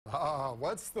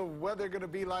What's the weather going to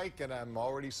be like? And I'm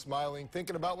already smiling,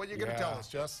 thinking about what you're going to tell us,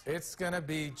 Jess. It's going to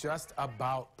be just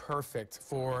about perfect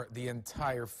for the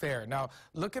entire fair. Now,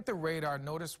 look at the radar.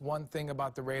 Notice one thing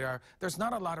about the radar. There's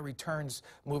not a lot of returns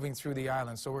moving through the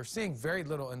island. So we're seeing very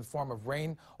little in the form of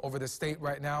rain over the state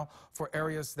right now. For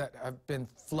areas that have been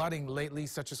flooding lately,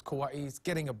 such as Kauai, it's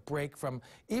getting a break from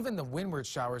even the windward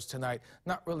showers tonight.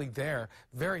 Not really there.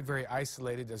 Very, very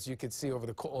isolated, as you can see over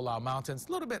the Ko'olau Mountains.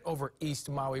 A little bit over East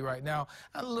Maui right now,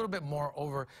 and a little bit more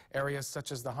over areas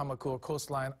such as the Hamakua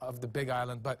coastline of the Big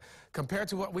Island. But compared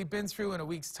to what we've been through in a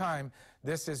week's time,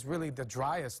 this is really the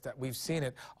driest that we've seen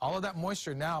it. All of that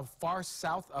moisture now far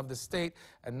south of the state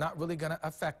and not really going to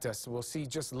affect us. We'll see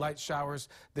just light showers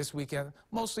this weekend,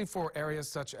 mostly for areas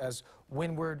such as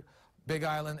windward Big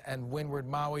Island and windward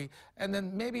Maui, and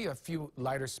then maybe a few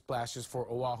lighter splashes for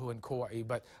Oahu and Kauai.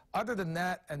 But other than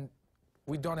that, and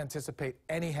we don't anticipate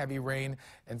any heavy rain.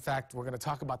 In fact, we're going to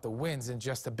talk about the winds in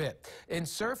just a bit. In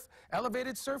surf,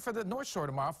 elevated surf for the North Shore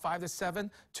tomorrow, 5 to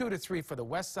 7, 2 to 3 for the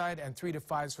west side, and 3 to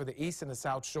 5 for the east and the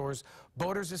south shores.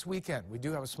 Boaters this weekend, we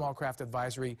do have a small craft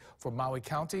advisory for Maui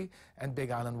County and Big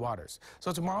Island waters.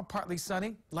 So tomorrow, partly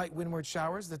sunny, light windward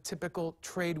showers, the typical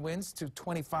trade winds to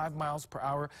 25 miles per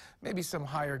hour, maybe some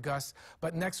higher gusts.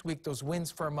 But next week, those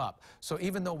winds firm up. So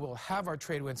even though we'll have our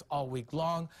trade winds all week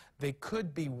long, they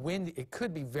could be windy. It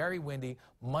could be very windy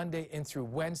Monday in through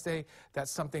Wednesday. That's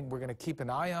something we're going to keep an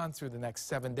eye on through the next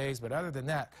 7 days. But other than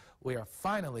that, we are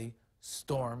finally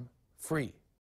storm free.